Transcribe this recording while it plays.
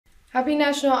Happy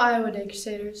National Iowa Day,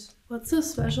 Crusaders. What's so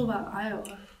special about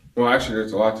Iowa? Well, actually,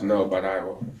 there's a lot to know about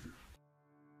Iowa.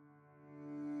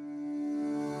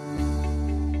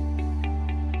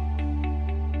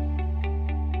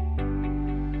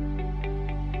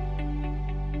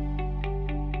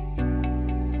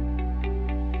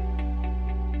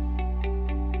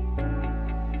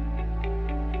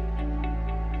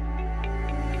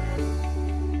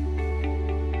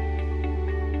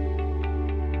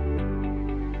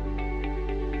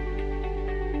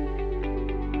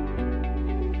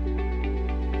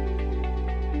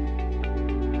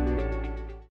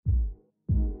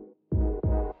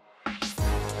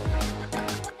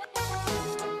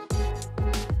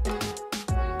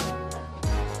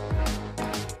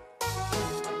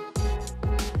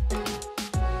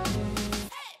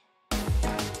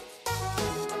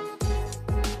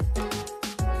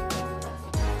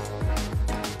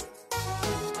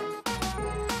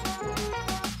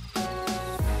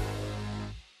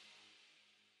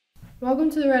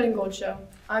 Welcome to the Red and Gold Show.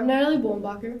 I'm Natalie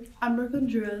Bolenbacher. I'm Brooklyn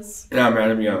Druas. And I'm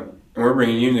Adam Young, and we're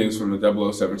bringing you news from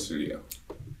the 007 studio.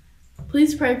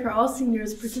 Please pray for all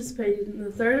seniors participating in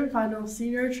the third and final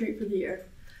senior retreat for the year.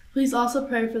 Please also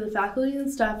pray for the faculty and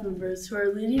staff members who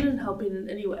are leading and helping in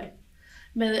any way.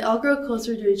 May they all grow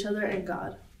closer to each other and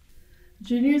God.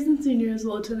 Juniors and seniors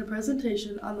will attend a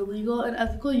presentation on the legal and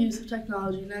ethical use of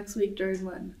technology next week during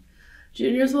Lent.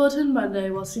 Juniors will attend Monday,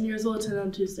 while seniors will attend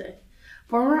on Tuesday.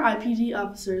 Former IPD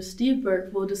officer Steve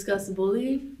Burke will discuss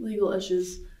bullying, legal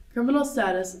issues, criminal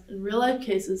status, and real-life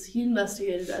cases he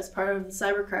investigated as part of the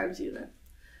cybercrimes unit.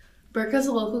 Burke has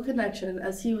a local connection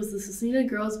as he was the Scecina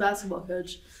girls basketball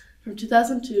coach from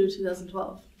 2002 to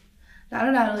 2012. Now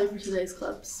to Natalie for today's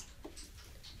clips.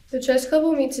 The chess club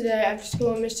will meet today after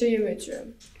school in Mr. Yumut's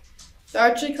room. The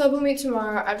archery club will meet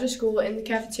tomorrow after school in the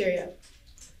cafeteria.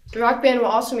 The rock band will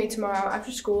also meet tomorrow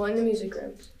after school in the music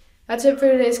room. That's it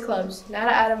for today's clubs. Now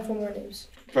to Adam for more news.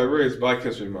 February is Black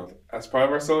History Month. As part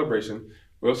of our celebration,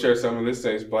 we'll share some of this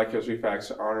day's Black History facts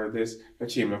to honor this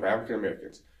achievement of African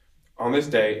Americans. On this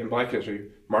day in Black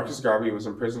history, Marcus Garvey was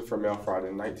imprisoned for mail fraud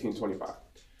in 1925.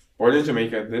 Born in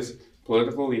Jamaica, this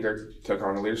political leader took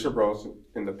on leadership roles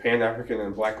in the Pan-African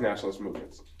and Black nationalist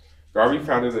movements. Garvey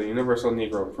founded the Universal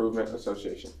Negro Improvement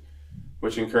Association,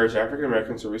 which encouraged African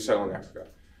Americans to resettle in Africa.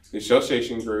 The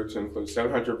association grew to include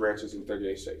 700 branches in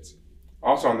 38 states.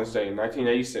 Also on this day, in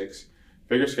 1986,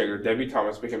 figure skater Debbie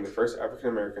Thomas became the first African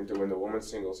American to win the women's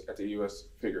singles at the U.S.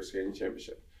 Figure Skating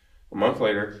Championship. A month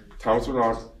later, Thomas went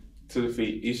on to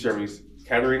defeat East Germany's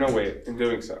Katarina Witt. In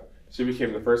doing so, she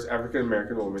became the first African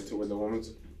American woman to win the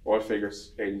Women's World Figure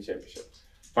Skating Championship.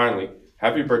 Finally,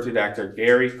 happy birthday to actor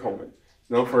Gary Coleman,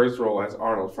 known for his role as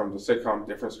Arnold from the sitcom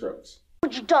Different Strokes.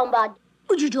 What you talking about?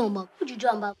 What you talking about? What you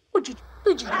talking about? What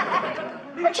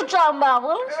you talking about,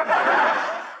 Willis?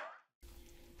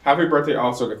 Happy birthday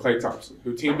also to Klay Thompson,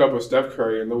 who teamed up with Steph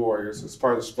Curry and the Warriors as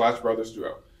part of the Splash Brothers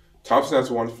duo. Thompson has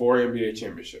won 4 NBA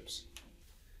championships.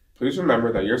 Please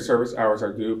remember that your service hours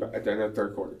are due at the end of the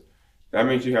third quarter. That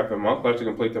means you have a month left to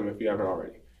complete them if you haven't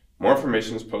already. More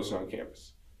information is posted on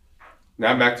campus.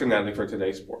 Now back to Natalie for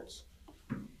today's sports.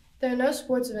 There are no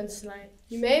sports events tonight.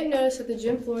 You may have noticed that the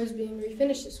gym floor is being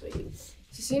refinished this week.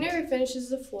 Scecina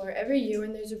refinishes the floor every year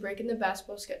when there's a break in the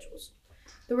basketball schedules.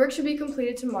 The work should be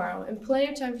completed tomorrow, and plenty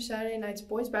of time for Saturday night's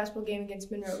boys basketball game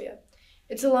against Monrovia.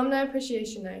 It's Alumni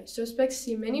Appreciation Night, so expect to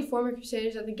see many former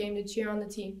Crusaders at the game to cheer on the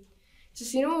team.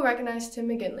 Scecina will recognize Tim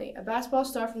McGinley, a basketball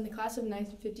star from the class of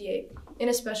 1958, in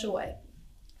a special way.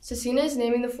 Scecina is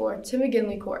naming the floor Tim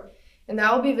McGinley Court, and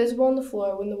that will be visible on the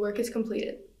floor when the work is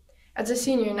completed. As a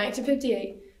senior in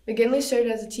 1958, McGinley served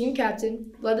as a team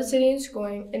captain, led the city in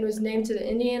scoring, and was named to the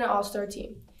Indiana All-Star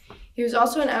team. He was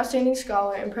also an outstanding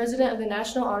scholar and president of the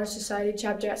National Honor Society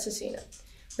chapter at Scecina.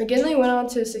 McGinley went on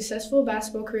to a successful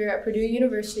basketball career at Purdue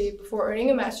University before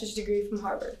earning a master's degree from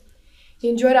Harvard. He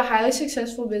enjoyed a highly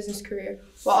successful business career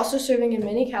while also serving in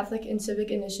many Catholic and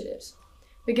civic initiatives.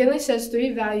 McGinley says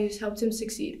 3 values helped him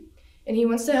succeed, and he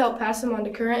wants to help pass them on to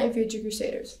current and future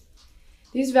Crusaders.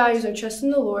 These values are trust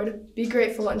in the Lord, be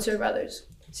grateful, and serve others.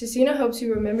 Scecina hopes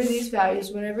you remember these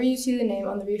values whenever you see the name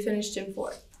on the refinished gym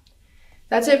floor.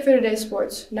 That's it for today's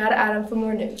sports. Now to Adam for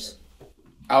more news.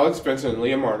 Alex Benson and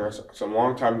Liam Martin are some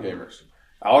longtime gamers.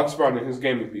 Alex brought in his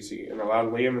gaming PC and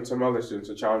allowed Liam and some other students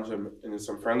to challenge him in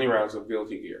some friendly rounds of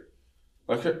Guilty Gear.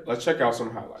 Let's check out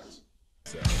some highlights.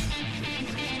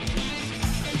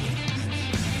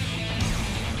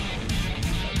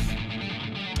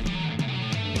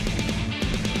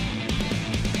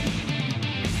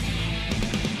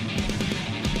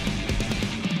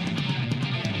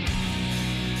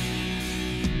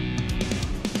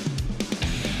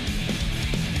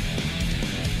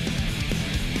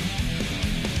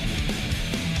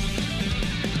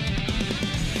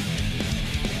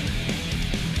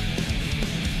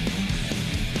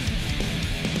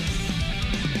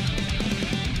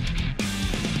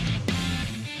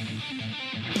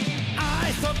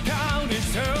 overcome it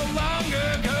so long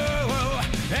ago.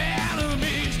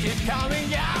 Enemies keep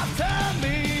coming after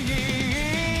me.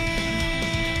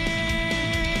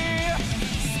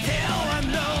 Still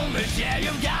acknowledge, yeah,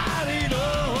 you got it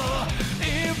all.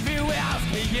 If you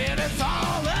ask me, yeah, it's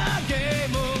all a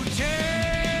game of chance.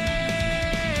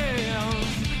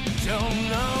 Don't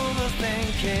know the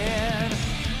thinking.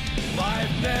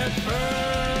 Life never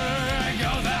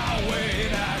goes that way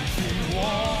that you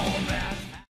want that.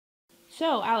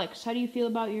 So, Alex, how do you feel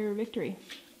about your victory?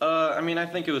 I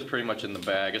think it was pretty much in the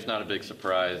bag. It's not a big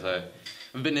surprise.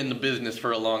 I've been in the business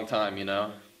for a long time, you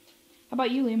know. How about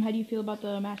you, Liam? How do you feel about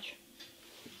the match?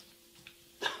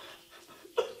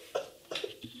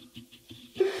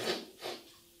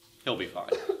 He'll be fine.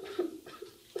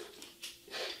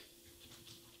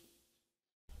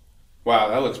 Wow,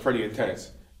 that looks pretty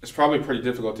intense. It's probably pretty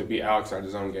difficult to beat Alex at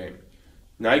his own game.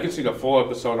 Now you can see the full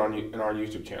episode in our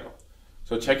YouTube channel.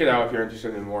 So check it out if you're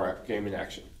interested in more gaming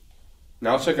action.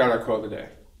 Now let's check out our quote of the day.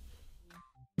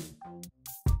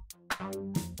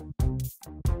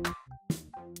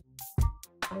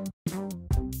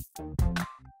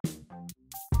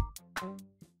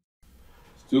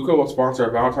 Stuco will sponsor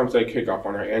a Valentine's Day kickoff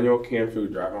on our annual canned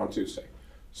food drive on Tuesday.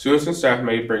 Students and staff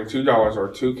may bring $2 or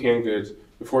 2 canned goods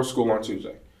before school on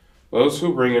Tuesday. Those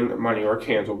who bring in money or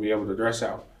cans will be able to dress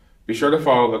out. Be sure to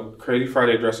follow the Crazy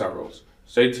Friday dress out rules.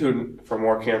 Stay tuned for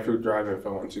more canned food drive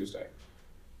info on Tuesday.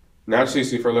 Now to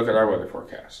Cece for a look at our weather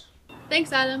forecast.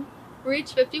 Thanks, Adam. We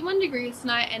reached 51 degrees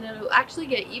tonight and it will actually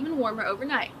get even warmer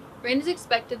overnight. Rain is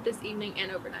expected this evening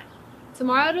and overnight.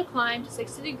 Tomorrow it'll climb to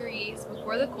 60 degrees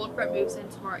before the cold front moves in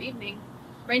tomorrow evening.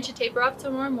 Rain should taper off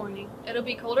tomorrow morning. It'll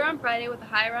be colder on Friday with a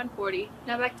high around 40.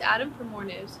 Now back to Adam for more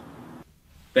news.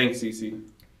 Thanks, Cece.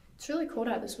 It's really cold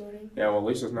out this morning. Yeah, well, at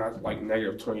least it's not like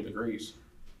negative 20 degrees.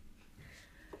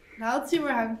 Now let's see what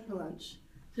we're having for lunch.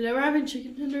 Today we're having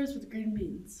chicken tenders with green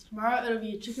beans. Tomorrow it'll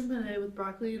be a chicken penne with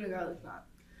broccoli and a garlic knot.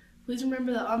 Please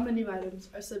remember that all menu items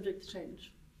are subject to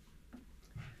change.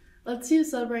 Let's see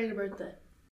who's celebrating a birthday.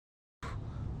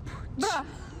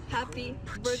 Happy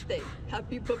birthday.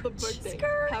 Happy birthday.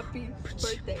 Happy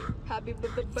birthday. Happy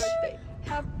birthday.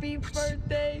 Happy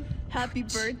birthday. Happy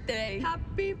birthday.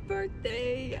 Happy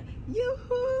birthday.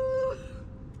 Yoo-hoo.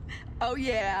 Oh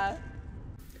yeah.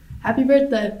 Happy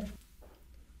birthday.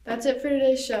 That's it for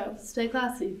today's show. Stay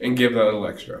classy. And give that a little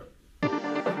extra.